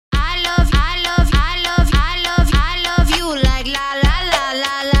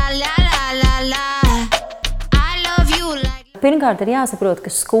Pirmkārt, ir jāsaprot,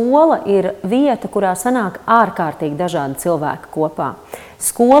 ka skola ir vieta, kurā sanāk ārkārtīgi dažādi cilvēki kopā.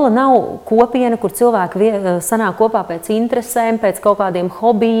 Skola nav kopiena, kur cilvēki sanāk kopā pēc interesēm, pēc kaut kādiem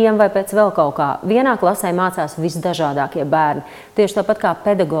hobijiem vai pēc vēl kaut kā. Vienā klasē mācās visdažādākie bērni. Tieši tāpat kā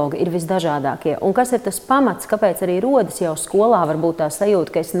pedagogi ir visdažādākie. Un kas ir tas pamats, kāpēc arī rodas jau skolā varbūt tā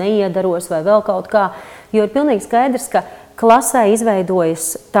sajūta, ka es neiedaros vai vēl kaut kā, jo ir pilnīgi skaidrs, ka klasē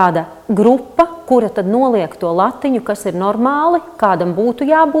izveidojas tāda grupa, kura tad noliek to latiņu, kas ir normāli, kādam būtu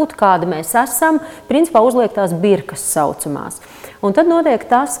jābūt, kāda mēs esam, principā uzliek tās birkas saucamās. Un tad notiek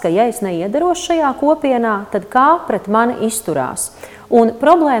tas, ka ja es neiedaros šajā kopienā, tad kā pret mani izturās. Un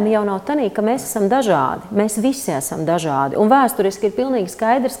problēma jau nav tanī, ka mēs esam dažādi. Mēs visi esam dažādi. Un vēsturiski ir pilnīgi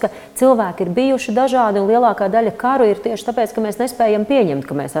skaidrs, ka cilvēki ir bijuši dažādi un lielākā daļa karu ir tieši tāpēc, ka mēs nespējam pieņemt,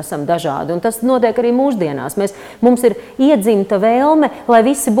 ka mēs esam dažādi. Un tas notiek arī mūsdienās. Mums ir iedzimta vēlme, lai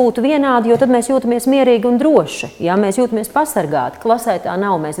visi būtu vienādi, jo tad mēs jūtamies mierīgi un droši. Ja? Mēs jūtamies pasargāti. Klasē tā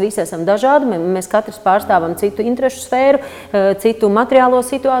nav. Mēs visi esam dažādi. Mēs katrs pārstāvam citu interešu sfēru, citu materiālo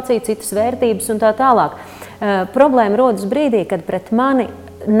situāciju, citas vērtības un tā tālāk. Problēma rodas brīdī, kad pret mani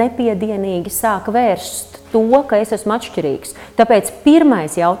nepiedienīgi sāk vērst to, ka es esmu atšķirīgs. Tāpēc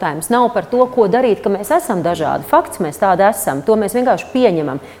pirmais jautājums nav par to, ko darīt, ka mēs esam dažādi. Fakts, mēs tādi esam. To mēs vienkārši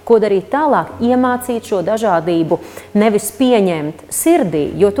pieņemam. Ko darīt tālāk? Iemācīt šo dažādību, nevis pieņemt sirdī,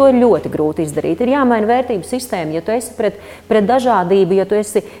 jo to ir ļoti grūti izdarīt. Ir jāmaina vērtību sistēma. Ja tu esi pret dažādību, ja tu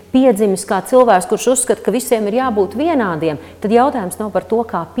esi piedzimis kā cilvēks, kurš uzskata, ka visiem ir jābūt vienādiem, tad jautājums nav par to,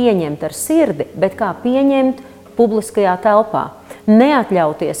 kā pieņemt ar sirdi, bet kā pieņemt publiskajā telpā.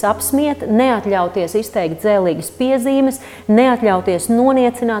 Neatļauties apsmiet, neatļauties izteikt dzēlīgas piezīmes, neatļauties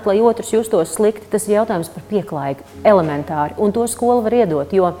noniecināt, lai otrs justos slikti. Tas ir jautājums par pieklājīgu, elementāri, un to skola var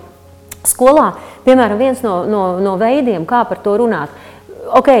iedot, jo skolā, piemēram, viens no veidiem, kā par to runāt,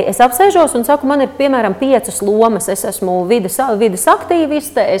 es apsēžos un saku, man ir, piemēram, 5 lomas. Es esmu vides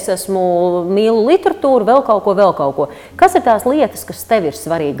aktīviste, es mīlu literatūru, vēl kaut ko. Kas ir tās lietas, kas tev ir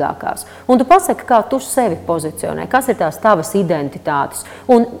svarīgākās? Un tu pasaki, kā tu sevi pozicionē, kas ir tās tavas identitātes.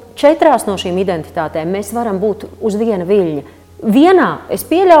 Un 4 no šīm identitātēm mēs varam būt uz viena viļņa. Vienā es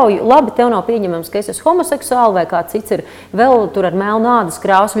pieļauju, labi, tev nav pieņemams, ka es esmu homoseksuāli vai kāds cits ir vēl tur ar melnu ādas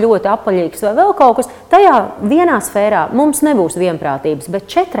krāsu ļoti apaļīgs vai vēl kaut kas. Tajā vienā sfērā mums nebūs vienprātības, bet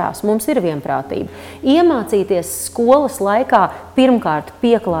 4 mums ir vienprātība. Iemācīties skolas laikā pirmkārt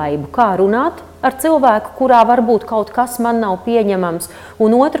pieklājību, kā runāt ar cilvēku, kurā varbūt kaut kas man nav pieņemams,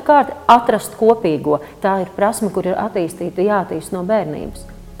 un otrkārt atrast kopīgo. Tā ir prasme, kur ir jāattīst no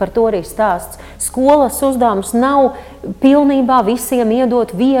bērnības. Par to arī stāsts. Skolas uzdevums nav pilnībā visiem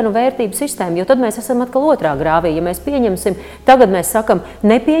iedot vienu vērtību sistēmu, jo tad mēs esam atkal otrā grāvī. Ja mēs pieņemsim, tagad mēs sakam,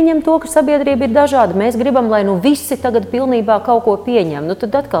 nepieņem to, ka sabiedrība ir dažāda, mēs gribam, lai visi tagad pilnībā kaut ko pieņem.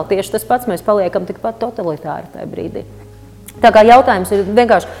 Tad atkal tieši tas pats, mēs paliekam tikpat totalitāri tajā brīdī. Tā kā jautājums ir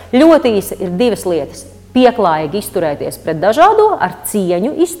vienkārši ļoti īsi, ir 2 lietas. Pieklājīgi izturēties pret dažādo, ar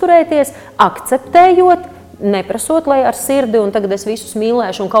cieņu izturēties, akceptējot, neprasot, lai ar sirdi un tagad es visus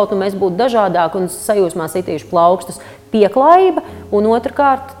mīlēšu un kaut mēs būtu dažādāki un sajūsmā sitīšu plaukstus, pieklājība, un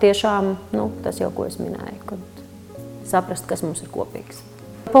otrkārt tiešām, tas jau, ko es minēju, kad saprast, kas mums ir kopīgs.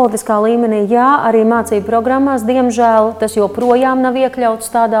 Politiskā līmenī, jā, arī mācību programmās, diemžēl, tas joprojām nav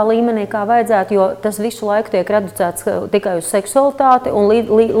iekļauts tādā līmenī, kā vajadzētu, jo tas visu laiku tiek reducēts tikai uz seksualitāti, un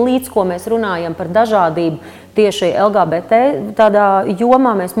līdz ko mēs runājam par dažādību, tieši LGBT tādā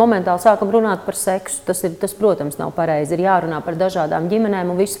jomā mēs momentāli sākam runāt par seksu. Tas, protams, nav pareizi. Ir jārunā par dažādām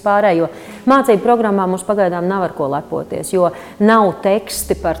ģimenēm un visu pārējo. Mācību programmā mums pagaidām nav ar ko lepoties, jo nav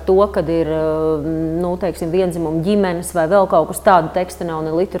teksti par to, kad ir, vienzimuma ģimenes vai vēl kaut kas tādu teksta nav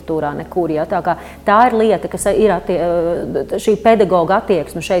ne literatūrā, nekur. Ja? Tā ir lieta, kas ir šī pedagoga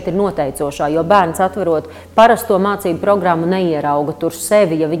attieksme šeit ir noteicošā, jo bērns atverot parasto mācību programmu neierauga tur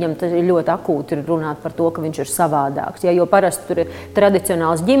sevi, ja viņam tas ir ļoti akūti runāt par to, ka viņš ir savādāks. Ja, jo parasti tur ir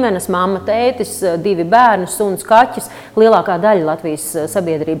tradicionāls ģimenes, mamma, tētis, 2 bērni, suns, kaķis. Lielākā daļa Latvijas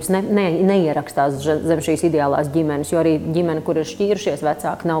sabiedrības neierakstās zem šīs ideālās ģimenes, jo arī ģimene, kur ir šķīrušies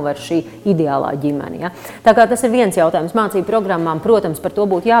vecāki, nav vairs šī ideālā ģimene. Ja. Tā kā tas ir viens jautājums. Mācību programmām, protams, par to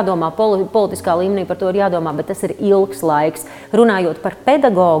būtu jādomā, politiskā līmenī par to ir jādomā, bet tas ir ilgs laiks. Runājot par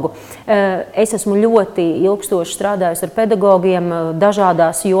pedagogu, es esmu ļoti ilgstoši strādājusi ar pedagogiem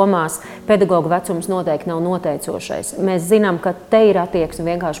dažādās jomās. Pedagogu vecums noteikti nav noteicošais. Mēs zinām, ka te ir attieksme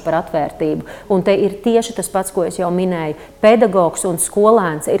vienkārši par atvērtību. Un te ir tieši tas pats, ko es jau minēju. Pedagogs un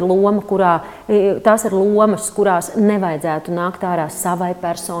skolēns ir loma, tās ir lomas, kurās nevajadzētu nākt ārā savai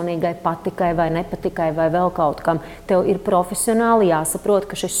personīgai patikai vai nepatikai vai vēl kaut kam. Tev ir profesionāli jāsaprot,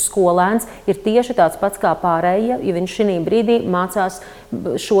 ka šis skolēns ir tieši tāds pats kā pārējie, ja viņš šī brīdī mācās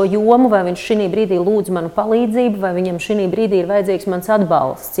šo jomu, vai viņš šī brīdī lūdz manu palīdzību, vai viņam šī brīdī ir vajadzīgs mans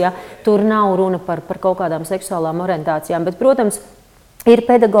atbalsts. Ja? Tur nav runa par kaut kādām seksuālām orientācijām, bet, protams, ir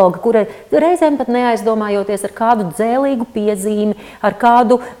pedagogi, kuri reizēm pat neaizdomājoties ar kādu dzēlīgu piezīmi, ar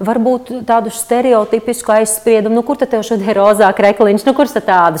kādu varbūt tādu stereotipisku aizspriedumu, kur tad tev šodien rozā krekliņš, kur tad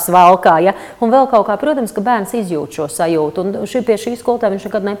tādas valkā, ja? Un vēl kaut kā, protams, ka bērns izjūt šo sajūtu, un pie šī skolotāja viņš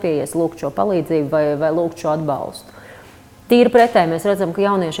nekad nepieies lūgt šo palīdzību vai lūgt šo atbalstu. Tīri pretēji mēs redzam, ka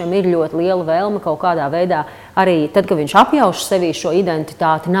jauniešiem ir ļoti liela vēlme kaut kādā veidā arī tad, kad viņš apjauš sevī šo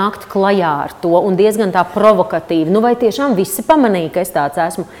identitāti, nākt klajā ar to un diezgan tā provokatīvi. Vai tiešām visi pamanīja, ka es tāds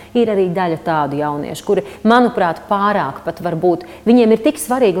esmu? Ir arī daļa tādu jauniešu, kuri, manuprāt, pārāk pat varbūt. Viņiem ir tik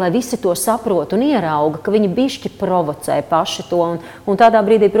svarīgi, lai visi to saprot un ierauga, ka viņi bišķi provocē paši to. Un tādā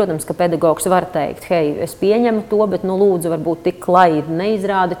brīdī, protams, ka pedagogs var teikt, hei, es pieņemu to, bet lūdzu, varbūt tik klajīgi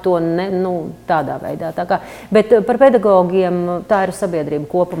neizrādi to tādā veidā. Bet par pedagogiem tā ir sabiedrība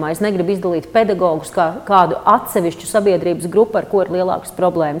kopumā. Es negribu izdalīt pedagogus kā kādu atsevišķu sabiedrības grupu, ar ko ir lielākas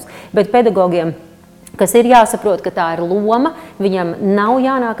problēmas. Bet pedagogiem, kas ir jāsaprot, ka tā ir loma, viņam nav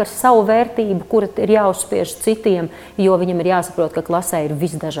jānāk ar savu vērtību, kura ir jāuzspiež citiem, jo viņam ir jāsaprot, ka klasē ir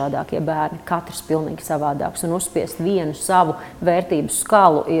visdažādākie bērni, katrs pilnīgi savādāks, un uzspiest vienu savu vērtību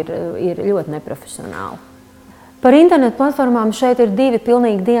skalu ir ļoti neprofesionāli. Par internetu platformām šeit ir divi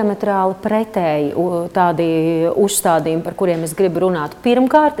pilnīgi diametrāli pretēji tādi uzstādījumi, par kuriem es gribu runāt.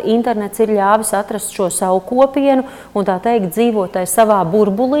 Pirmkārt, internets ir ļāvis atrast šo savu kopienu un tā teikt dzīvot savā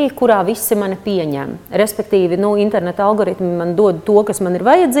burbulī, kurā visi mani pieņem. Respektīvi, interneta algoritmi man dod to, kas man ir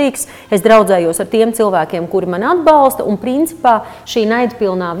vajadzīgs, es draudzējos ar tiem cilvēkiem, kuri mani atbalsta, un principā šī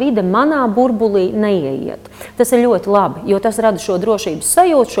naidpilnā vide manā burbulī neieiet. Tas ir ļoti labi, jo tas rada šo drošības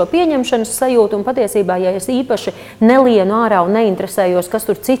sajūtu, šo pieņemšanas sajūtu, un patiesībā, ja es īpaši nelienu ārā un neinteresējos, kas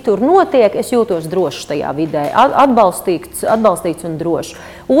tur citur notiek, es jūtos drošs tajā vidē, atbalstīts un drošs.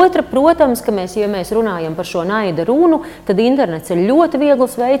 Otra, protams, ka ja mēs runājam par šo naida runu, tad internets ir ļoti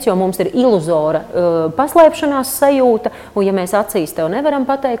viegls veids, jo mums ir iluzora paslēpšanās sajūta, un ja mēs acīs tev nevaram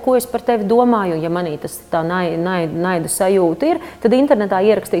pateikt, ko es par tevi domāju, un ja manī tas tā naida sajūta ir, tad internetā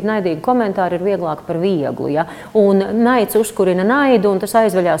ierakstīt naidīgu komentāru ir vieglāk par vieglu. Ja? Un naids uzkurina naidu, un tas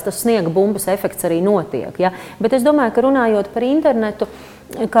aizveļās, tas sniega bumbas efekts arī notiek. Ja? Bet es domāju, ka runājot par internetu,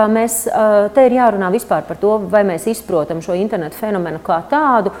 ka te ir jārunā vispār par to, vai mēs izprotam šo internetu fenomenu kā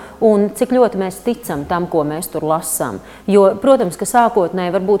tādu un cik ļoti mēs ticam tam, ko mēs tur lasām. Jo, protams, ka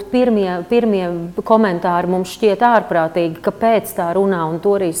sākotnēji varbūt pirmie komentāri mums šķiet ārprātīgi, kāpēc tā runā, un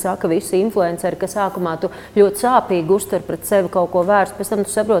to arī saka visi influenceri, ka sākumā tu ļoti sāpīgi uztver pret sevi kaut ko vērstu, pēc tam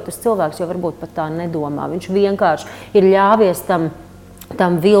tu saproti, tas cilvēks jau varbūt pat tā nedomā. Viņš vienkārši ir ļāvies tam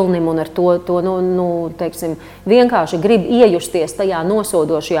vilnim un ar to teiksim, vienkārši grib iejusties tajā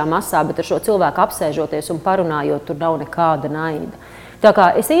nosodošajā masā, bet ar šo cilvēku apsēžoties un parunājot, tur nav nekāda naida. Tā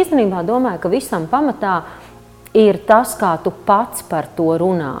kā es īstenībā domāju, ka visam pamatā ir tas, kā tu pats par to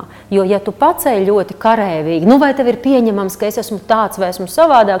runā. Jo, ja tu pacēji ļoti karēvīgi, vai tev ir pieņemams, ka es esmu tāds vai esmu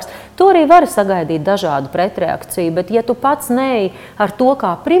savādāks, to arī var sagaidīt dažādu pretreakciju, bet ja tu pats neej ar to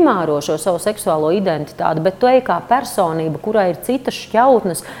kā primāro šo savu seksuālo identitāti, bet tu ej kā personība, kurā ir citas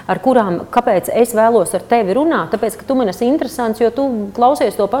šķautnes, ar kurām, kāpēc es vēlos ar tevi runāt, tāpēc, ka tu man esi interesants, jo tu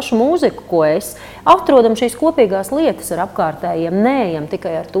klausies to pašu mūziku, ko es. Atrodam šīs kopīgās lietas ar apkārtējiem, neejam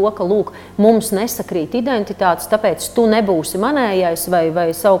tikai ar to, ka, lūk, mums nesakrīt identitātes, tāpēc tu nebūsi manējais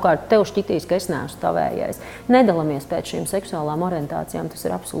vai savukārt tev šķitīs, ka es neesmu tavējais. Nedalamies pēc šīm seksuālām orientācijām, tas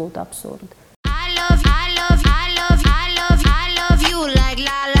ir absolūti absurdi.